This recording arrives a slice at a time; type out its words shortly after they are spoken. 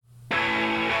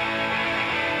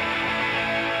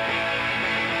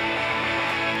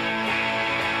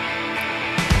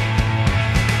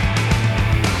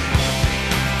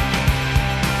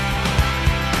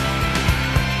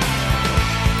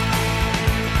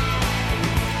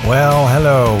Well,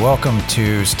 hello. Welcome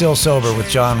to Still Sober with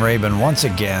John Rabin. Once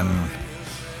again,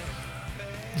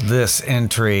 this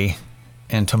entry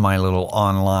into my little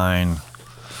online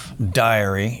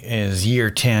diary is year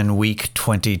 10, week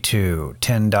 22,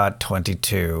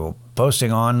 10.22,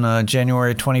 posting on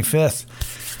January 25th.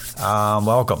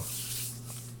 Welcome.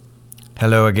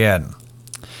 Hello again.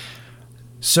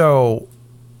 So,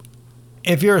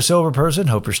 if you're a sober person,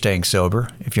 hope you're staying sober.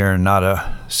 If you're not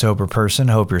a sober person,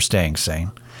 hope you're staying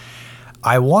sane.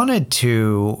 I've got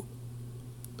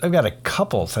a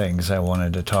couple things I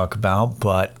wanted to talk about,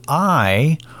 but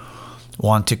I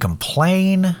want to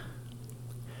complain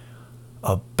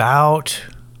about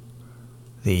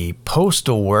the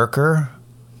postal worker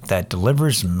that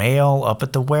delivers mail up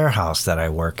at the warehouse that I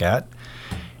work at.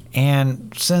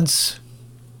 And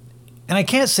I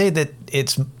can't say that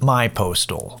it's my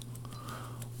postal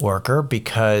worker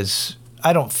because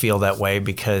I don't feel that way,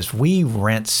 because we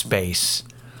rent space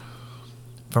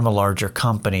from a larger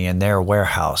company in their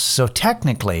warehouse. So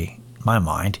technically, in my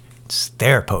mind, it's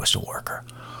their postal worker.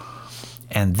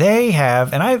 And they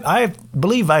have, and I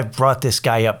believe I've brought this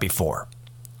guy up before.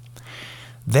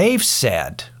 They've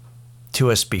said to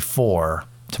us before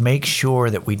to make sure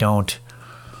that we don't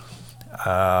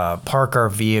park our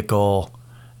vehicle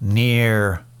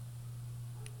near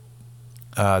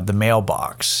the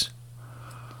mailbox.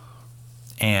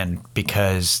 And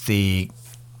because the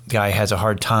guy has a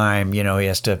hard time, he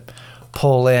has to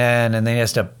pull in and then he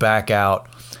has to back out,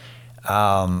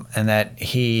 and that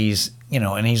he's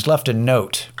left a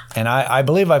note. And I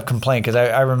believe I've complained, because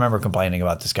I remember complaining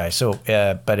about this guy. So,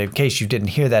 but in case you didn't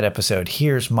hear that episode,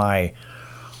 here's my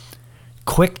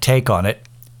quick take on it.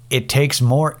 It takes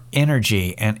more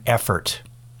energy and effort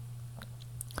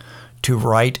to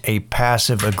write a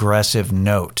passive-aggressive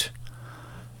note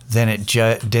than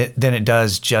it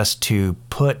does just to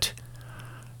put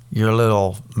your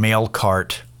little mail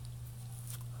cart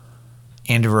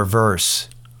into reverse,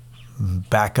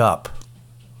 back up,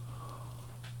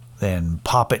 then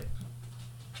pop it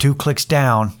 2 clicks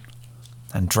down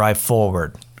and drive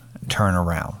forward and turn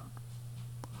around.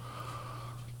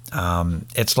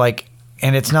 It's like,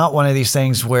 and it's not one of these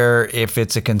things where if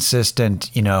it's a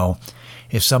consistent,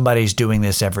 if somebody's doing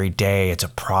this every day, it's a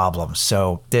problem.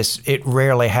 So it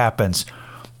rarely happens,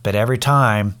 but every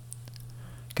time,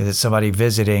 because it's somebody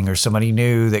visiting or somebody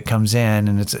new that comes in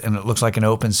and it looks like an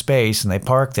open space and they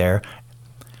park there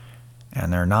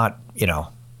and they're not,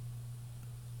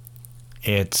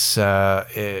 it's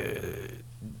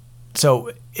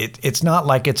it's not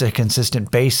like it's a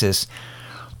consistent basis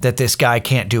that this guy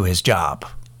can't do his job.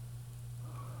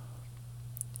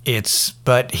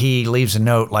 But he leaves a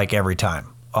note like every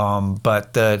time.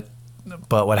 But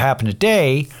what happened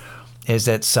today is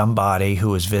that somebody who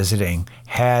was visiting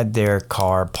had their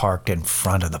car parked in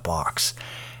front of the box.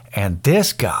 And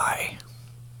this guy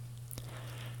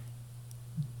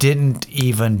didn't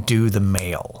even do the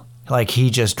mail. Like,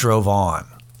 he just drove on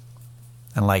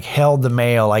and held the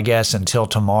mail, I guess, until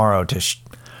tomorrow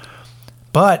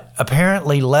but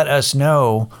apparently let us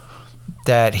know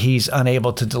that he's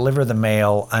unable to deliver the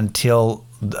mail until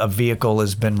a vehicle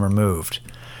has been removed,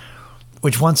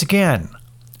 which once again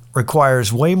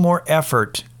requires way more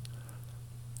effort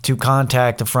to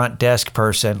contact the front desk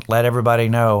person, let everybody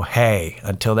know, hey,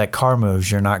 until that car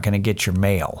moves, you're not going to get your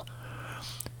mail.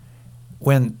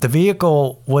 When the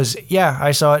vehicle was,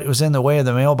 I saw it was in the way of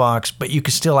the mailbox, but you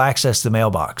could still access the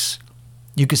mailbox.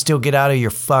 You could still get out of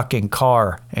your fucking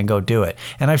car and go do it.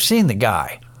 And I've seen the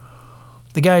guy.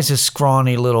 The guy's a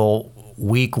scrawny little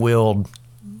weak-willed,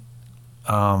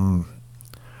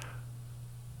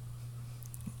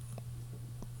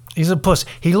 he's a pussy.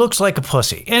 He looks like a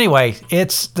pussy. Anyway,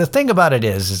 the thing about it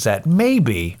is that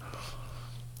maybe,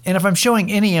 and if I'm showing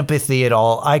any empathy at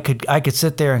all, I could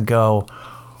sit there and go,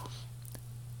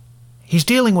 he's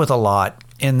dealing with a lot,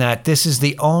 in that this is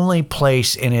the only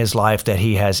place in his life that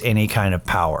he has any kind of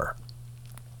power.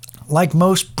 Like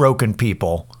most broken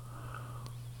people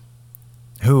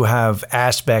who have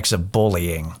aspects of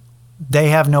bullying, they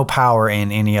have no power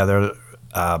in any other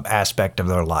aspect of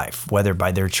their life, whether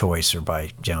by their choice or by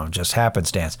just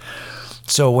happenstance.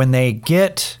 So when they're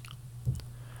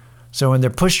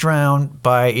pushed around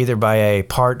by either by a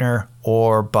partner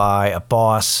or by a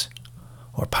boss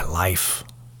or by life,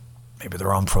 maybe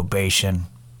they're on probation,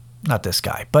 not this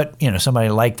guy, but somebody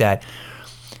like that.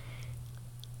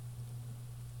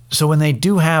 So when they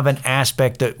do have an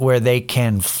aspect where they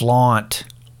can flaunt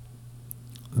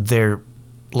their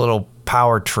little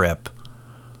power trip,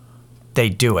 they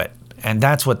do it. And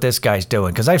that's what this guy's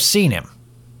doing, because I've seen him.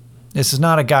 This is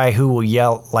not a guy who will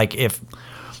yell. Like, if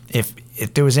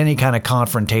there was any kind of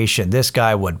confrontation, this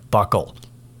guy would buckle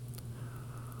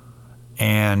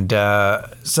And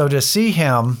so to see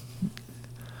him,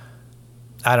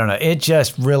 I don't know, it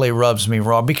just really rubs me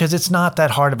raw because it's not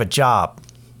that hard of a job.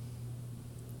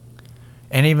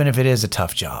 And even if it is a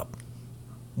tough job,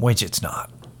 which it's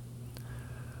not,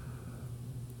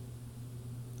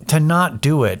 to not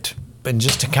do it and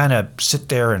just to kind of sit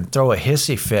there and throw a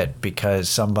hissy fit because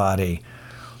somebody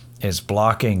is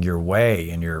blocking your way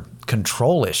and your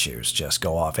control issues just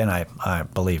go off. And I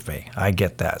believe me, I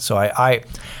get that. So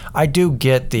I do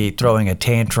get the throwing a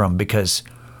tantrum because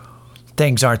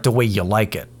things aren't the way you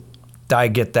like it. I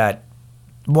get that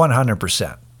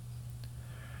 100%.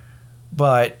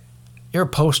 But you're a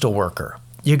postal worker.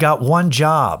 You got one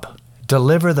job,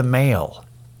 deliver the mail,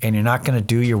 and you're not going to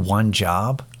do your one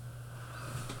job?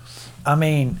 I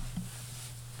mean,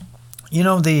 you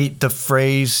know the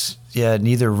phrase, yeah,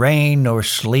 neither rain nor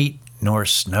sleet nor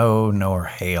snow nor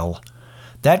hail.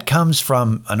 That comes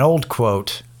from an old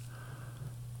quote.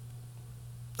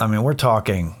 I mean, we're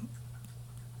talking,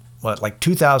 like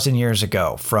 2,000 years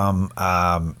ago from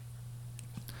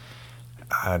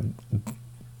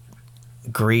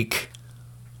Greek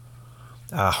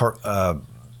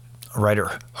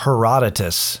writer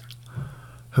Herodotus,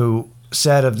 who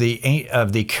said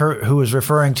who was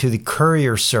referring to the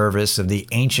courier service of the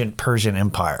ancient Persian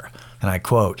Empire, and I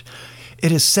quote,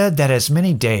 "It is said that as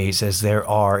many days as there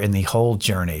are in the whole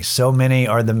journey, so many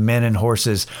are the men and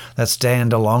horses that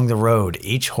stand along the road,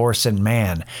 each horse and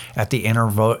man at the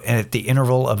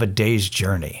interval of a day's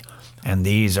journey. And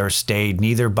these are stayed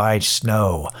neither by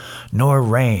snow, nor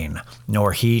rain,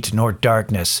 nor heat, nor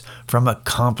darkness, from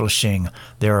accomplishing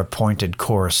their appointed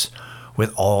course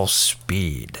with all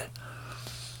speed."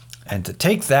 And to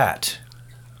take that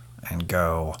and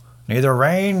go, neither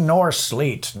rain, nor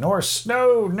sleet, nor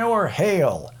snow, nor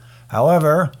hail.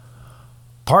 However,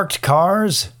 parked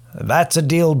cars, that's a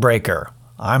deal breaker.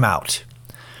 I'm out.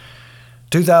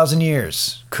 2,000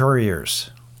 years,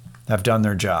 couriers have done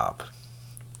their job.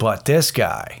 But this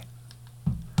guy,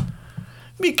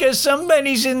 because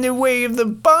somebody's in the way of the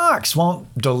box,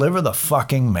 won't deliver the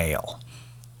fucking mail.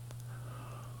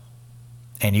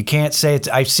 And you can't say it's,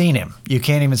 I've seen him. You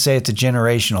can't even say it's a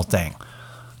generational thing.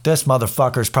 This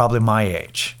motherfucker's probably my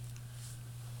age.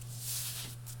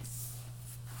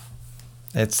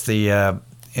 It's not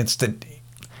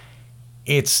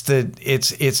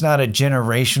a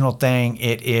generational thing.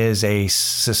 It is a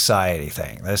society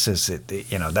thing. This is it.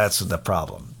 You know, that's the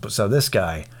problem. So this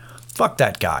guy, fuck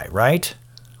that guy, right?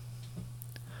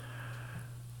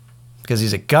 Because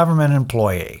he's a government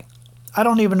employee. I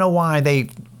don't even know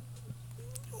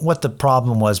what the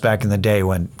problem was back in the day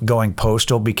when going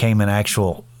postal became an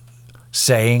actual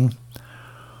saying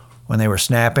when they were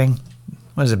snapping.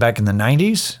 What is it, back in the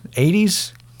 90s?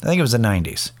 80s? I think it was the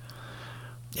 90s.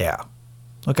 Yeah.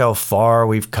 Look how far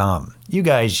we've come. You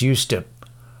guys used to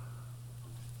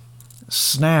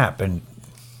snap and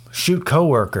shoot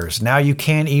coworkers. Now you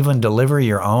can't even deliver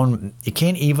your own. You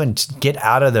can't even get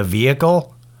out of the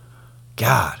vehicle.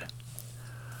 God.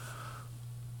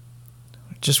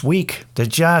 Just weak.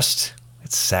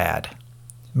 It's sad.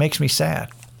 It makes me sad.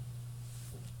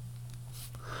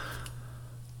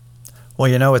 Well,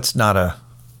 you know, it's not a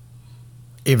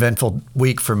eventful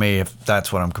week for me if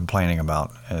that's what I'm complaining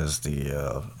about, is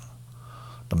the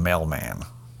mailman.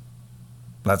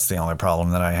 That's the only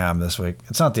problem that I have this week.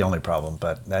 It's not the only problem,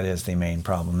 but that is the main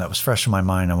problem that was fresh in my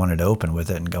mind. I wanted to open with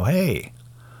it and go, hey,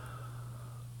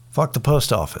 fuck the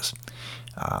post office.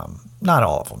 Not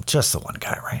all of them, just the one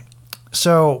guy, right?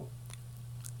 So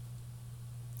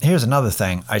here's another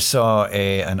thing. I saw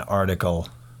an article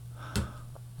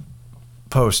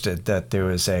posted that there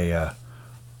was an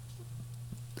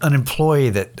employee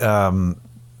that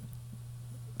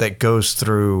goes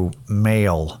through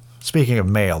mail. Speaking of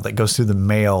mail, that goes through the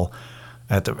mail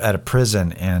at a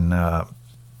prison in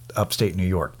upstate New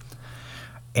York,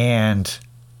 and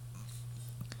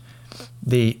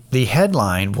the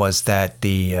headline was that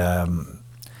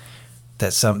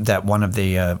one of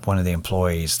the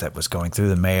employees that was going through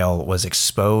the mail was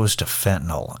exposed to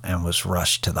fentanyl and was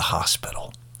rushed to the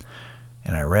hospital.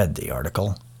 And I read the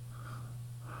article.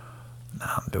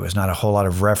 There was not a whole lot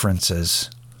of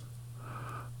references,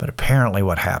 but apparently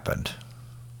what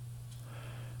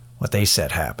they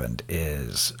said happened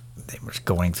is they were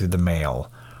going through the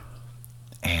mail,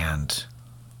 and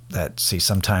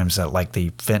sometimes like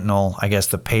the fentanyl, I guess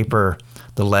the paper,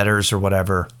 the letters or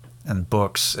whatever, and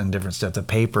books and different stuff, the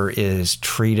paper is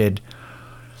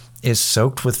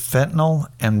soaked with fentanyl,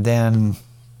 and then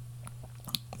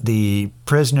the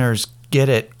prisoners get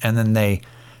it, and then they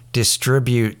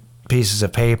distribute pieces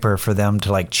of paper for them to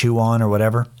like chew on or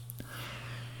whatever.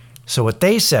 So what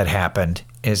they said happened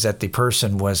is that the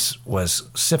person was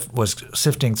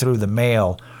sifting through the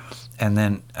mail, and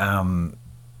then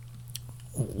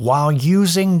while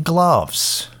using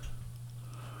gloves,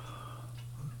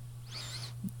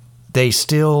 they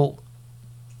still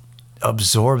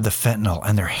absorbed the fentanyl,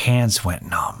 and their hands went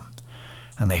numb.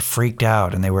 And they freaked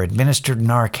out, and they were administered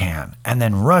Narcan, and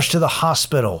then rushed to the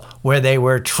hospital where they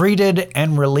were treated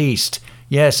and released.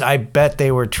 Yes, I bet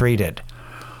they were treated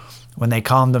when they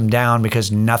calmed them down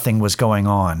because nothing was going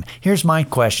on. Here's my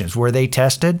questions. Were they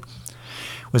tested?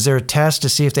 Was there a test to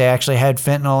see if they actually had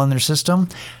fentanyl in their system?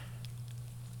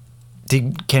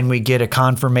 Can we get a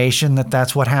confirmation that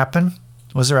that's what happened?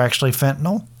 Was there actually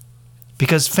fentanyl?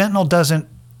 Because fentanyl doesn't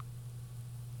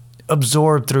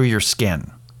absorb through your skin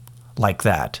like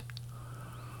that,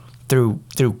 through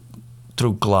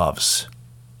gloves.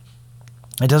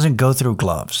 It doesn't go through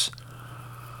gloves.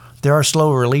 There are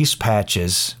slow release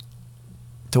patches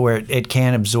to where it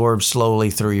can absorb slowly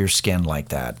through your skin like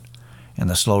that in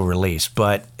the slow release.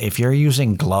 But if you're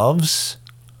using gloves,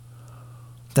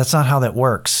 that's not how that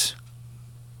works.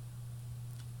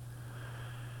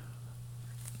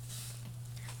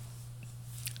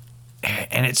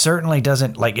 And it certainly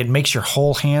doesn't, like, it makes your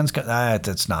whole hands go,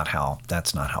 that's not how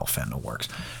fentanyl works.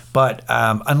 But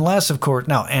unless, of course,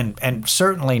 no, and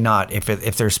certainly not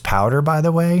if there's powder, by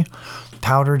the way,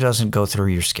 powder doesn't go through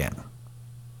your skin.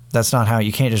 That's not how,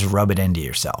 you can't just rub it into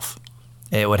yourself.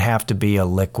 It would have to be a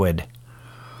liquid.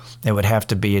 It would have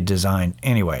to be a design.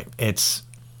 Anyway,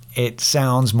 it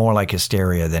sounds more like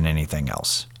hysteria than anything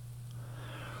else.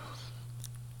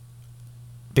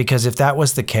 Because if that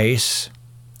was the case,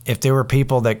 if there were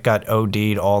people that got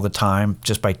OD'd all the time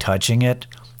just by touching it,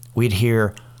 we'd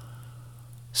hear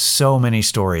so many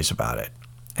stories about it.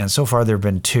 And so far there have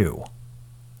been 2.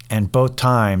 And both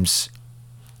times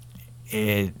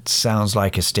it sounds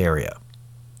like hysteria.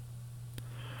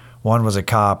 One was a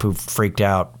cop who freaked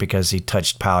out because he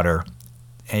touched powder.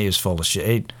 He was full of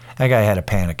shit. That guy had a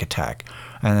panic attack.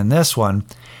 And then this one,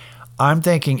 I'm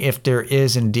thinking if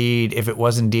it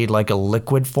was indeed like a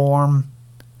liquid form,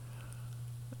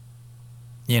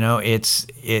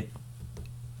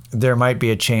 there might be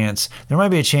a chance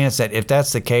that if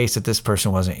that's the case, that this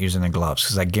person wasn't using the gloves.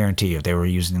 Because I guarantee you, if they were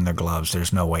using their gloves,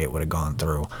 there's no way it would have gone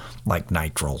through like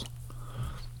nitrile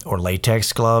or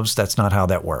latex gloves. That's not how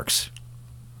that works.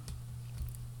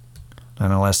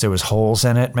 And unless there was holes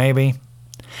in it, maybe.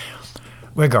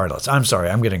 Regardless, I'm sorry,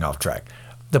 I'm getting off track.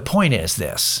 The point is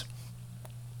this.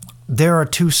 There are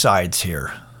 2 sides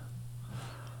here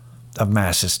of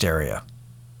mass hysteria.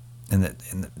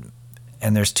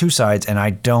 And there's 2 sides, and I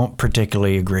don't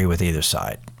particularly agree with either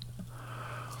side.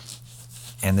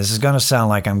 And this is going to sound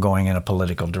like I'm going in a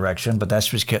political direction, but that's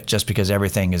just because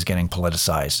everything is getting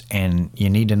politicized, and you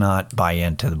need to not buy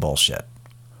into the bullshit.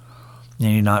 You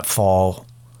need not fall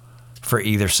for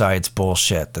either side's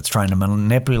bullshit that's trying to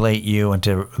manipulate you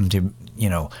into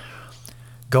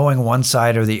going one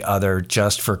side or the other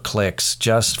just for clicks,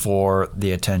 just for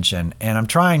the attention. And I'm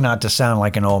trying not to sound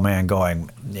like an old man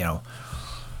going,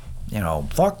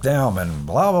 fuck them and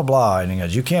blah, blah, blah. And he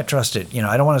goes, you can't trust it.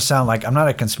 I don't want to sound like, I'm not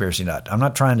a conspiracy nut. I'm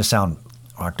not trying to sound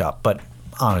locked up, but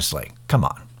honestly, come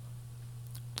on.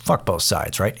 Fuck both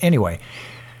sides, right? Anyway,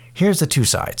 here's the 2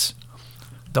 sides.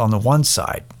 On the one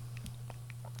side,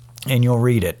 and you'll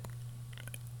read it,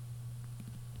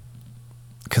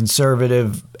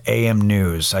 conservative AM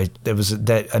News. There was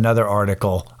another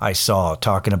article I saw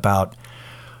talking about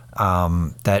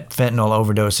that fentanyl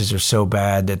overdoses are so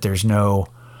bad that there's no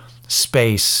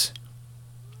space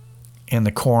in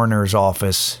the coroner's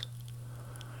office.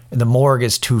 The morgue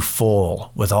is too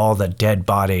full with all the dead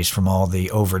bodies from all the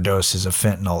overdoses of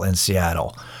fentanyl in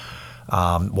Seattle.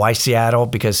 Why Seattle?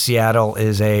 Because Seattle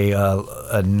is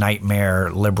a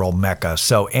nightmare liberal mecca.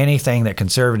 So anything that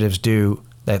conservatives do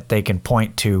that they can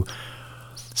point to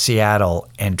Seattle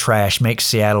and trash makes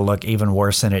Seattle look even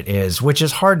worse than it is, which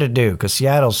is hard to do because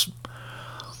Seattle's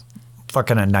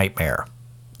fucking a nightmare.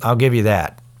 I'll give you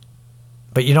that.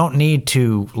 But you don't need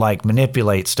to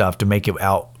manipulate stuff to make it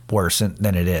out worse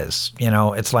than it is.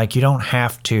 It's like you don't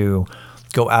have to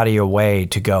go out of your way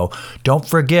to go, don't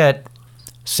forget,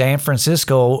 San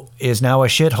Francisco is now a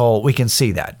shithole. We can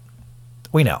see that.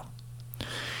 We know.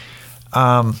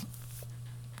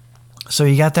 So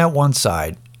you got that one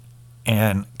side.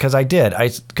 And because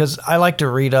I like to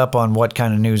read up on what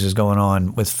kind of news is going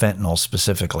on with fentanyl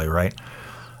specifically, right?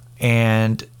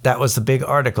 And that was the big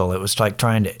article. It was like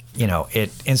trying to,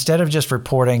 instead of just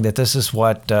reporting that this is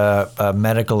what a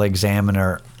medical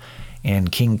examiner in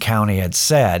King County had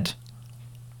said,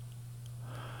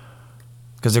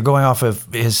 because they're going off of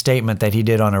his statement that he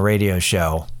did on a radio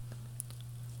show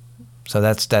So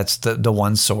that's the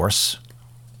one source.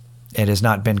 It has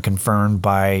not been confirmed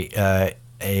by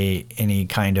any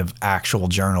kind of actual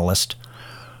journalist.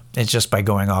 It's just by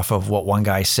going off of what one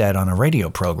guy said on a radio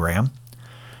program.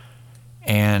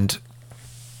 And,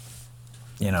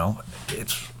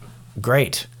 it's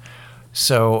great.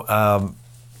 So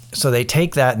so they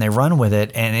take that and they run with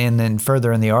it. And then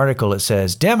further in the article, it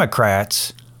says,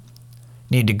 Democrats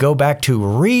need to go back to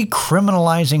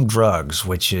recriminalizing drugs,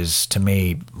 which is, to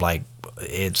me, like,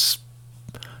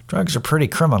 drugs are pretty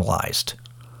criminalized.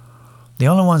 The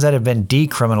only ones that have been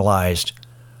decriminalized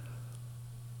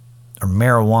are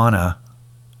marijuana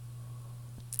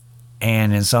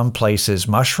and in some places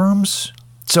mushrooms.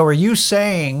 So are you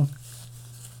saying,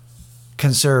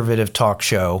 conservative talk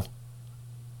show,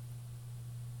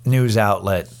 news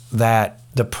outlet, that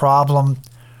the problem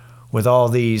with all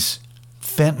these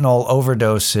fentanyl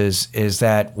overdoses is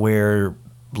that we're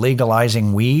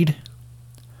legalizing weed?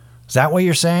 Is that what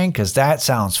you're saying? Because that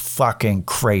sounds fucking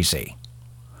crazy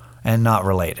and not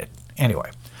related. Anyway,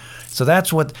 so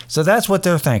that's what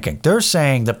they're thinking. They're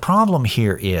saying the problem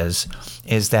here is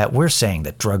that we're saying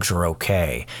that drugs are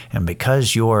okay, and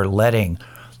because you're letting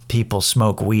people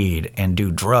smoke weed and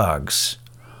do drugs,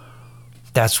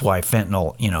 that's why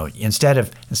fentanyl, instead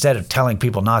of telling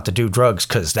people not to do drugs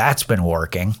because that's been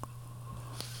working,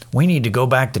 we need to go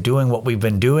back to doing what we've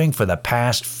been doing for the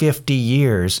past 50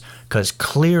 years because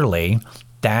clearly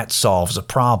that solves a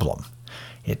problem.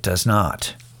 It does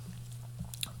not.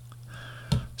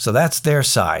 So that's their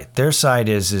side. Their side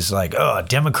is like, oh,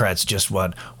 Democrats just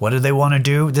what do they want to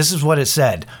do? This is what it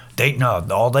said.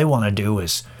 All they want to do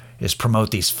is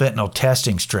promote these fentanyl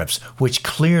testing strips, which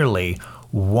clearly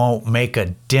won't make a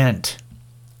dent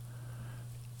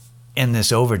in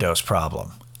this overdose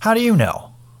problem. How do you know?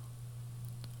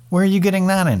 Where are you getting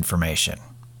that information?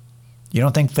 You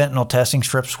don't think fentanyl testing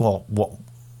strips will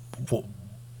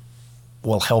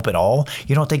help at all?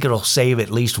 You don't think it'll save at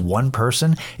least one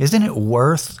person? Isn't it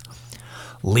worth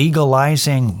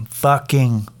legalizing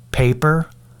fucking paper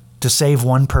to save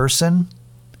one person?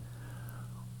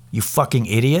 You fucking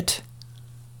idiot.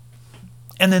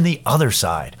 And then the other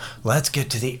side. Let's get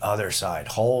to the other side.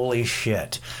 Holy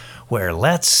shit. Where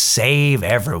let's save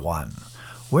everyone.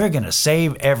 We're going to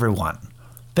save everyone.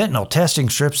 Fentanyl testing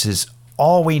strips is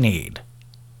all we need.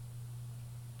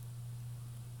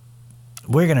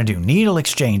 We're going to do needle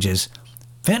exchanges,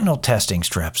 fentanyl testing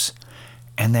strips,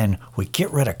 and then we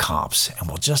get rid of cops and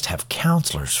we'll just have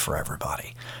counselors for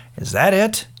everybody. Is that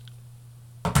it?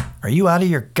 Are you out of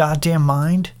your goddamn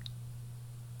mind?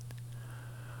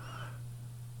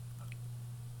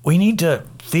 We need to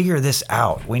figure this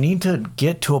out. We need to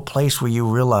get to a place where you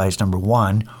realize, number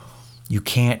one, you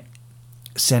can't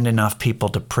send enough people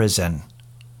to prison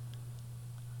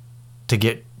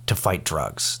to fight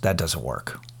drugs. That doesn't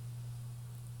work.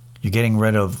 You're getting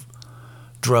rid of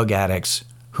drug addicts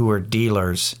who are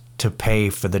dealers to pay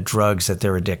for the drugs that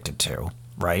they're addicted to,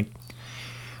 right?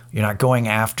 You're not going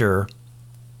after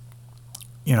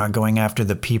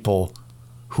the people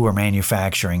who are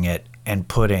manufacturing it and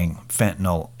putting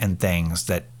fentanyl in things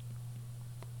that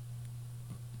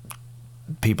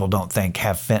people don't think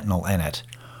have fentanyl in it.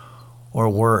 Or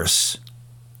worse,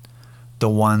 the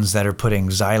ones that are putting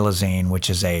xylazine, which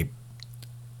is a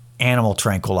animal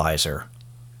tranquilizer,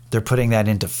 they're putting that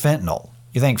into fentanyl.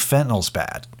 You think fentanyl's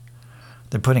bad.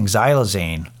 They're putting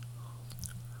xylazine,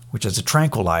 which is a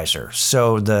tranquilizer.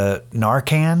 So the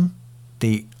Narcan,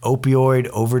 the opioid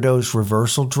overdose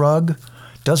reversal drug,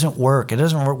 doesn't work. It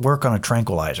doesn't work on a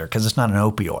tranquilizer because it's not an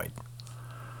opioid.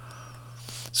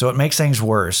 So it makes things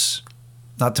worse.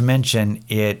 Not to mention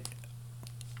it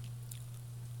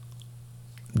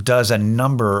does a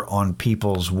number on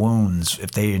people's wounds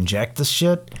if they inject this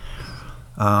shit.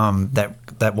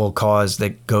 That will cause,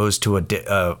 that goes to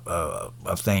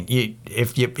a thing.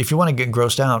 If you want to get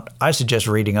grossed out, I suggest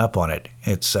reading up on it.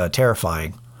 It's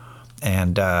terrifying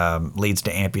and leads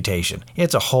to amputation.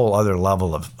 It's a whole other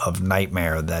level of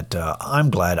nightmare that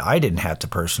I'm glad I didn't have to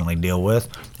personally deal with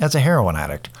as a heroin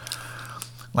addict.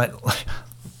 Like,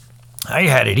 I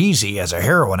had it easy as a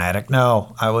heroin addict.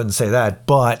 No, I wouldn't say that,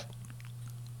 but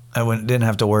I didn't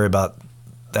have to worry about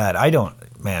that.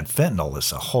 Man, fentanyl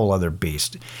is a whole other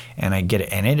beast, and I get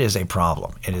it, and it is a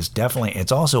problem.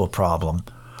 It's also a problem.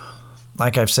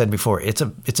 Like I've said before, it's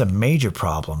a major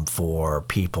problem for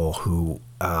people who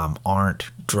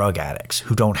aren't drug addicts,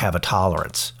 who don't have a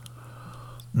tolerance,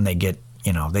 and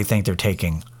they think they're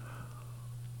taking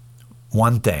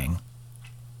one thing,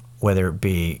 whether it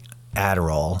be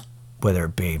Adderall, whether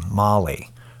it be Molly,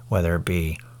 whether it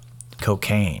be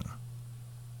cocaine,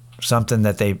 something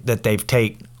that they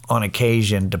take on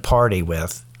occasion to party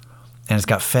with, and it's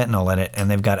got fentanyl in it, and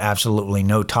they've got absolutely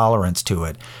no tolerance to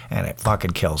it, and it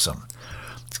fucking kills them.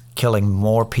 It's killing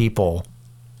more people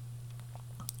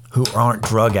who aren't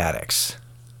drug addicts.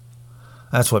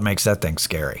 That's what makes that thing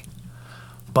scary.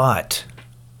 But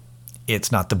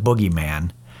it's not the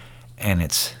boogeyman, and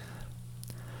it's,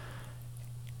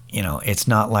 it's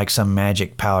not like some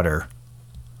magic powder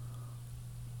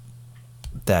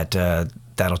that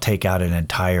that'll take out an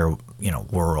entire,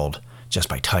 world just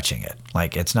by touching it.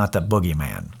 Like, it's not the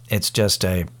boogeyman. It's just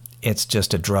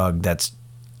a drug that's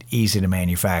easy to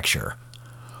manufacture.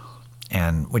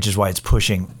 And which is why it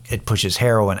pushes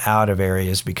heroin out of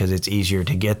areas, because it's easier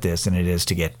to get this than it is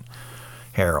to get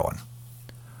heroin.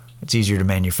 It's easier to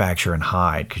manufacture and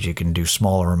hide because you can do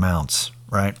smaller amounts,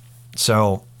 right?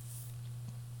 So,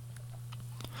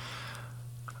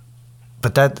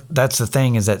 but that's the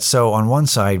thing, is that, so on one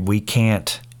side, you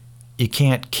can't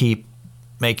keep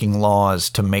making laws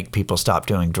to make people stop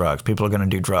doing drugs. People are going to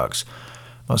do drugs.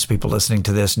 Most people listening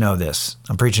to this know this.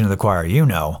 I'm preaching to the choir.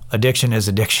 Addiction is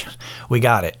addiction. We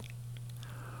got it.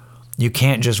 You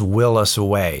can't just will us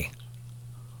away.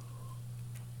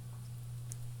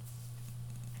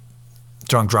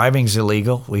 Drunk driving's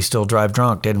illegal. We still drive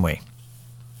drunk, didn't we?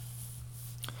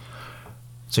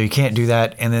 So you can't do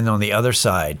that. And then on the other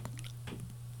side,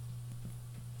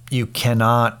 you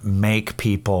cannot make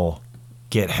people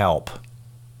get help.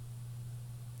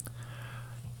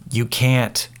 You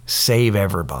can't save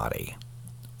everybody.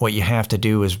 What you have to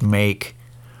do is make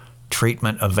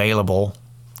treatment available,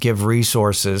 give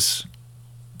resources,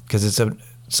 because it's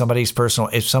somebody's personal.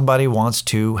 If somebody wants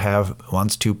to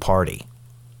party,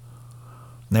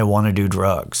 they want to do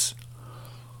drugs,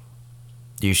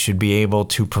 you should be able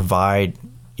to provide.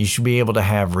 You should be able to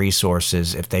have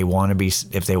resources if they want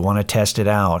to test it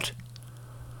out.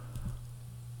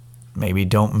 Maybe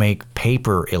don't make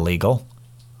paper illegal.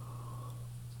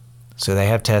 So they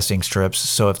have testing strips.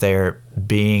 So if they're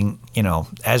being,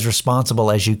 as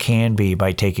responsible as you can be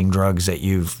by taking drugs that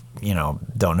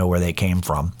don't know where they came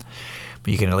from,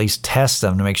 but you can at least test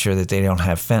them to make sure that they don't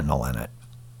have fentanyl in it.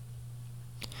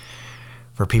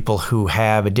 For people who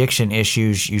have addiction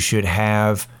issues, you should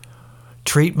have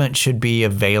treatment should be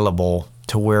available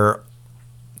to where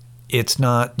it's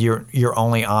not your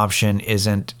only option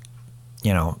isn't,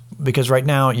 because right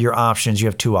now you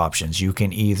have two options. You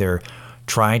can either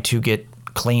try to get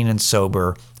clean and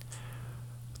sober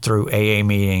through AA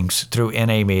meetings, through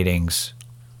NA meetings,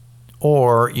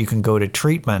 or you can go to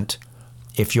treatment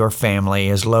if your family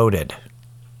is loaded.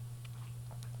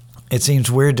 It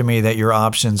seems weird to me that your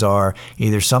options are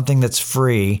either something that's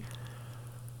free,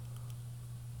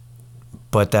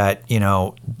 but that,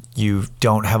 you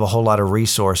don't have a whole lot of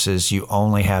resources. You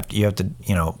can't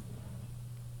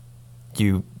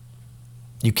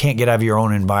get out of your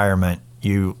own environment.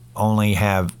 You only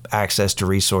have access to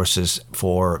resources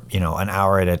for, an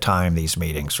hour at a time, these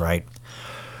meetings, right?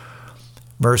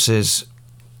 Versus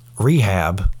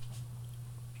rehab,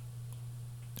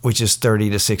 which is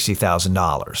 $30,000 to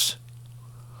 $60,000.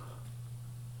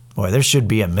 Boy, there should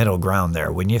be a middle ground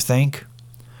there, wouldn't you think?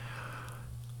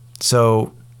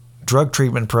 So drug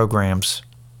treatment programs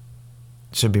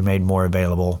should be made more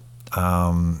available.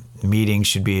 Meetings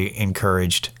should be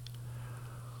encouraged.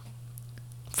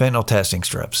 Fentanyl testing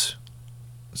strips.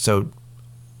 So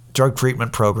drug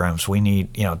treatment programs, we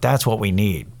need, that's what we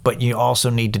need. But you also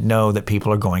need to know that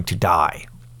people are going to die.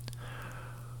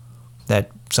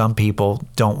 That some people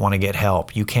don't want to get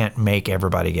help. You can't make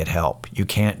everybody get help. You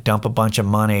can't dump a bunch of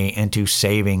money into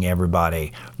saving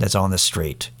everybody that's on the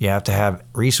street. You have to have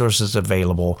resources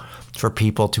available for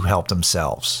people to help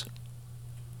themselves.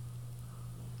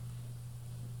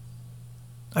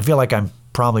 I feel like I'm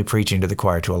probably preaching to the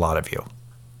choir to a lot of you.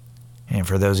 And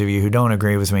for those of you who don't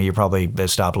agree with me, you probably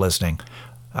stopped listening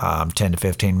 10 to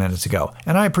 15 minutes ago.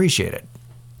 And I appreciate it.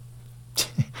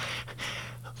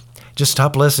 Just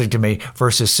stop listening to me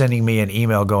versus sending me an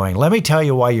email going, let me tell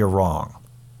you why you're wrong.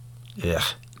 Ugh.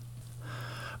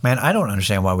 Man, I don't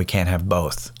understand why we can't have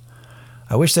both.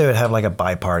 I wish they would have like a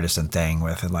bipartisan thing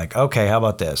with it. Like, okay, how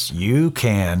about this? You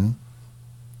can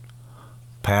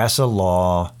pass a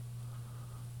law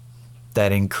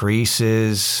that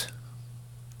increases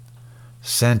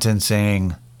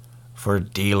sentencing for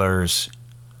dealers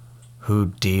who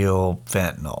deal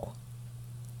fentanyl.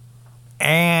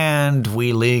 And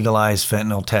we legalize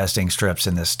fentanyl testing strips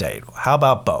in this state. How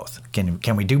about both?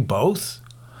 Can we do both?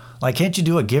 Like, can't you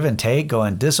do a give and take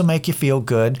going, this will make you feel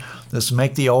good. This will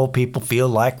make the old people feel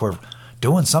like we're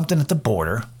doing something at the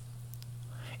border.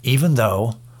 Even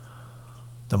though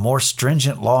the more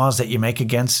stringent laws that you make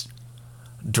against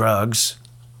drugs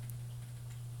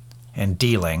and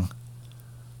dealing,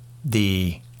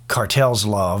 the cartels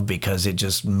love because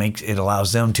it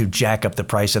allows them to jack up the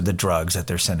price of the drugs that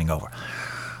they're sending over.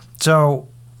 So,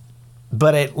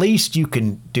 but at least you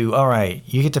can do, all right,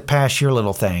 you get to pass your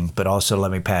little thing, but also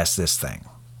let me pass this thing.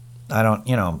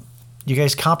 You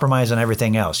guys compromise on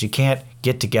everything else. You can't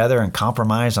get together and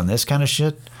compromise on this kind of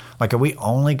shit. Like, you're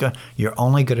only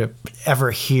going to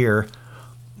ever hear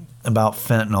about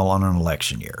fentanyl on an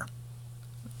election year.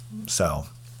 So,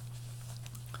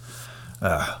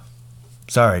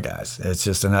 sorry guys, it's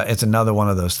just it's another one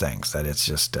of those things that it's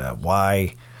just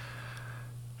why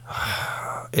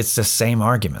it's the same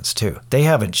arguments too. They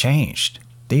haven't changed.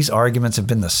 These arguments have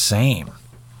been the same.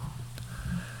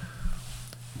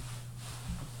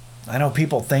 I know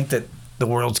people think that the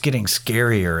world's getting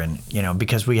scarier and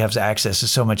because we have access to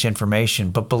so much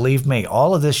information, but believe me,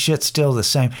 all of this shit's still the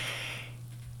same.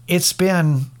 This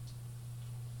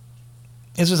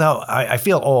is how I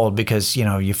feel old because,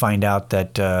 you find out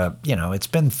that, it's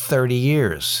been 30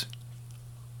 years.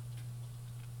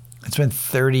 It's been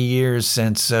 30 years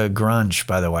since grunge,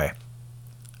 by the way.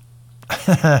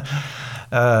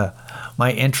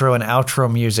 My intro and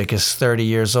outro music is 30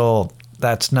 years old.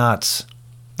 That's nuts.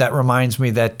 That reminds me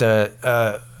that,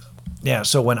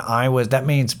 so when that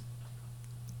means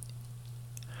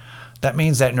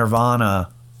that Nirvana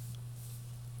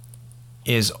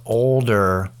is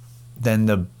older than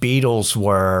the Beatles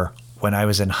were when I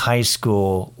was in high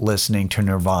school listening to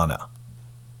Nirvana.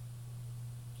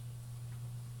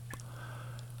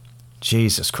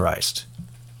 Jesus Christ.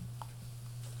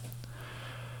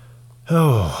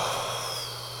 Oh.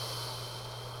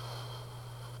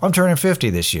 I'm turning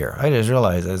 50 this year. I just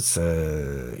realized that's,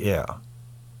 yeah.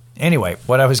 Anyway,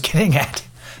 what I was getting at,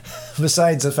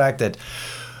 besides the fact that,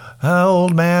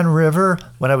 Old Man River,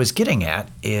 what I was getting at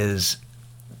is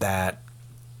that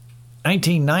in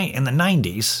the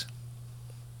 90s,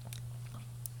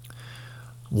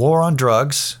 war on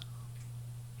drugs,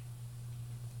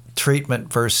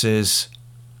 treatment versus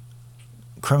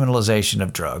criminalization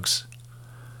of drugs,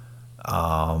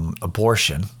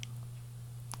 abortion,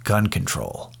 gun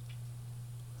control.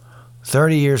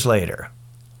 30 years later,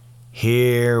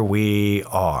 here we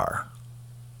are.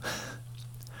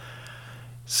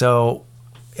 So,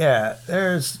 yeah,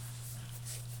 it's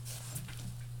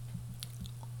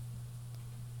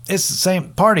the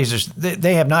same parties.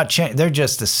 They have not changed. They're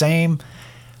just the same.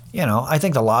 I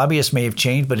think the lobbyists may have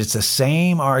changed, but it's the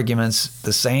same arguments,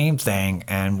 the same thing,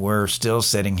 and we're still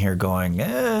sitting here going,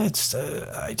 I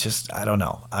don't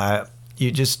know.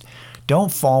 You just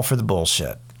don't fall for the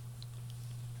bullshit.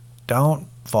 Don't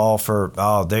fall for,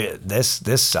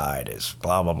 this side is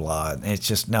blah, blah, blah. It's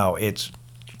just, no,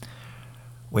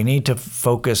 we need to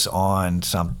focus on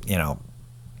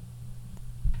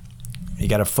you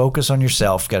got to focus on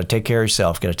yourself, got to take care of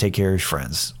yourself, got to take care of your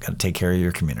friends, got to take care of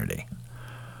your community.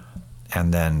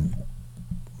 And then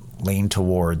lean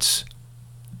towards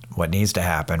what needs to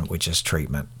happen, which is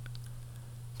treatment,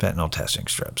 fentanyl testing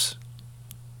strips.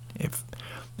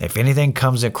 If anything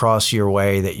comes across your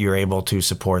way that you're able to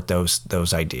support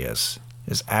those ideas,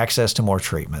 is access to more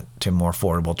treatment, to more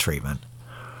affordable treatment,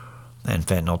 and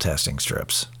fentanyl testing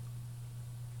strips.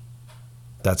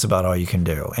 That's about all you can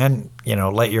do. And,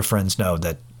 let your friends know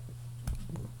that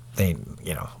they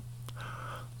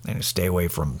stay away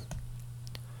from,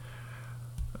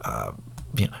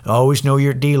 always know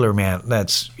your dealer, man.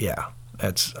 That's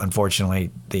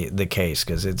unfortunately the case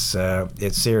because it's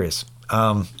serious.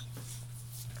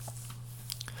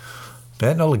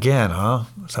 Fentanyl again, huh?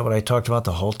 Is that what I talked about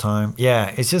the whole time?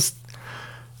 Yeah, it's just,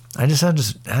 I just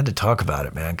had to talk about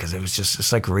it, man, because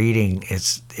it's like reading.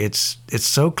 It's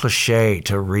so cliche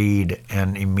to read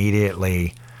and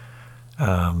immediately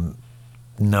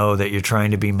know that you're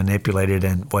trying to be manipulated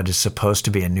in what is supposed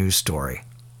to be a news story.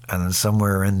 And then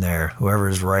somewhere in there, whoever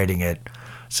is writing it,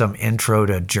 some intro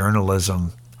to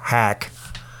journalism hack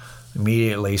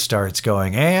immediately starts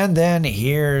going, and then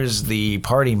here's the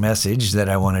party message that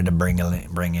I wanted to bring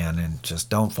in, and just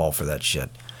don't fall for that shit.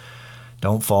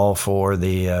 Don't fall for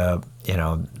the,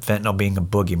 fentanyl being a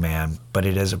boogeyman, but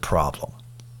it is a problem.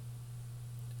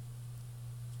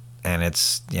 And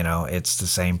it's the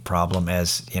same problem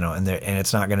as, and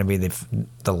it's not going to be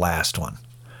the last one.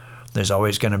 There's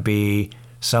always going to be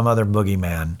some other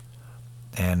boogeyman,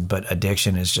 but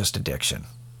addiction is just addiction.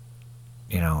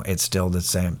 It's still the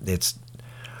same. It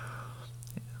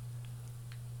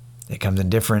comes in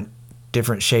different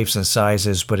shapes and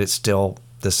sizes, but it's still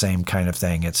the same kind of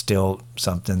thing. It's still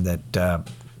something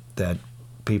that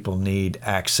people need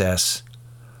access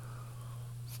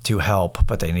to help,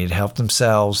 but they need to help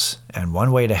themselves. And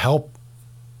one way to help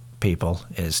people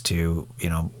is to,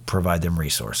 provide them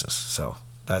resources. So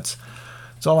that's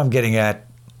all I'm getting at.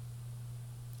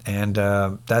 And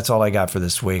that's all I got for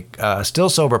this week.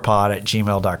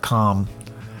 Stillsoberpod@gmail.com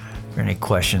for any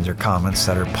questions or comments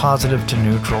that are positive to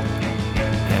neutral.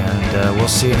 And we'll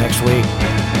see you next week.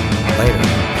 Later.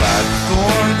 Like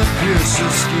thorn that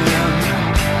pierces skin,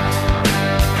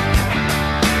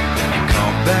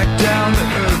 come back down to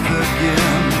earth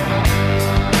again.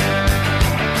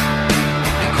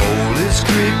 Cold is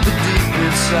creeping deep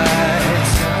inside.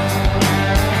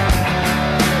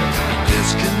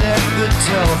 Disconnect the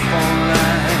telephone